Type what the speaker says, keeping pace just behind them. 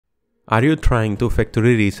Are you trying to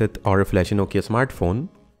factory reset or flash a Nokia smartphone?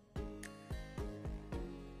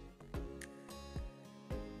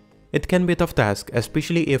 It can be a tough task,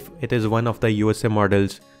 especially if it is one of the USA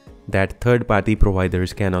models that third-party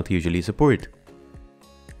providers cannot usually support.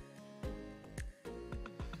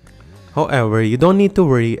 However, you don't need to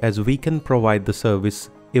worry, as we can provide the service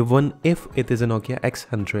even if it is a Nokia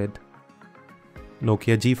X100,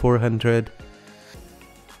 Nokia G400,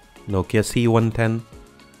 Nokia C110,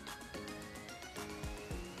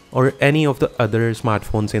 or any of the other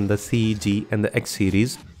smartphones in the C, G and the X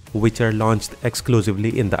series which are launched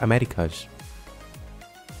exclusively in the Americas.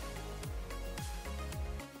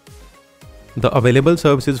 The available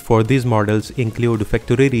services for these models include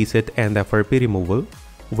factory reset and FRP removal,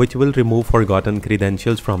 which will remove forgotten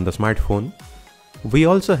credentials from the smartphone. We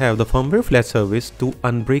also have the firmware flash service to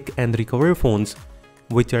unbrick and recover phones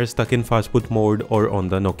which are stuck in fastboot mode or on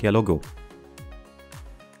the Nokia logo.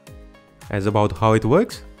 As about how it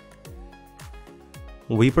works,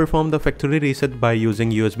 we perform the factory reset by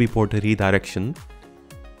using USB port redirection.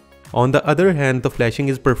 On the other hand, the flashing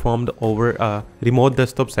is performed over a remote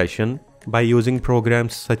desktop session by using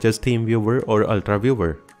programs such as TeamViewer or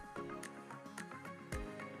UltraViewer.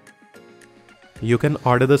 You can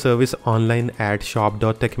order the service online at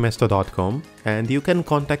shop.trchmesto.com and you can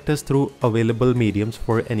contact us through available mediums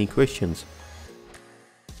for any questions.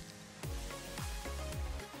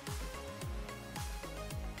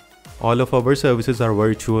 All of our services are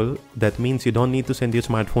virtual. That means you don't need to send your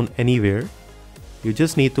smartphone anywhere. You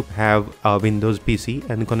just need to have a Windows PC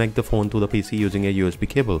and connect the phone to the PC using a USB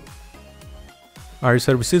cable. Our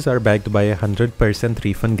services are backed by a 100%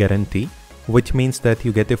 refund guarantee, which means that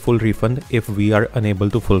you get a full refund if we are unable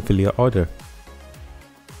to fulfill your order.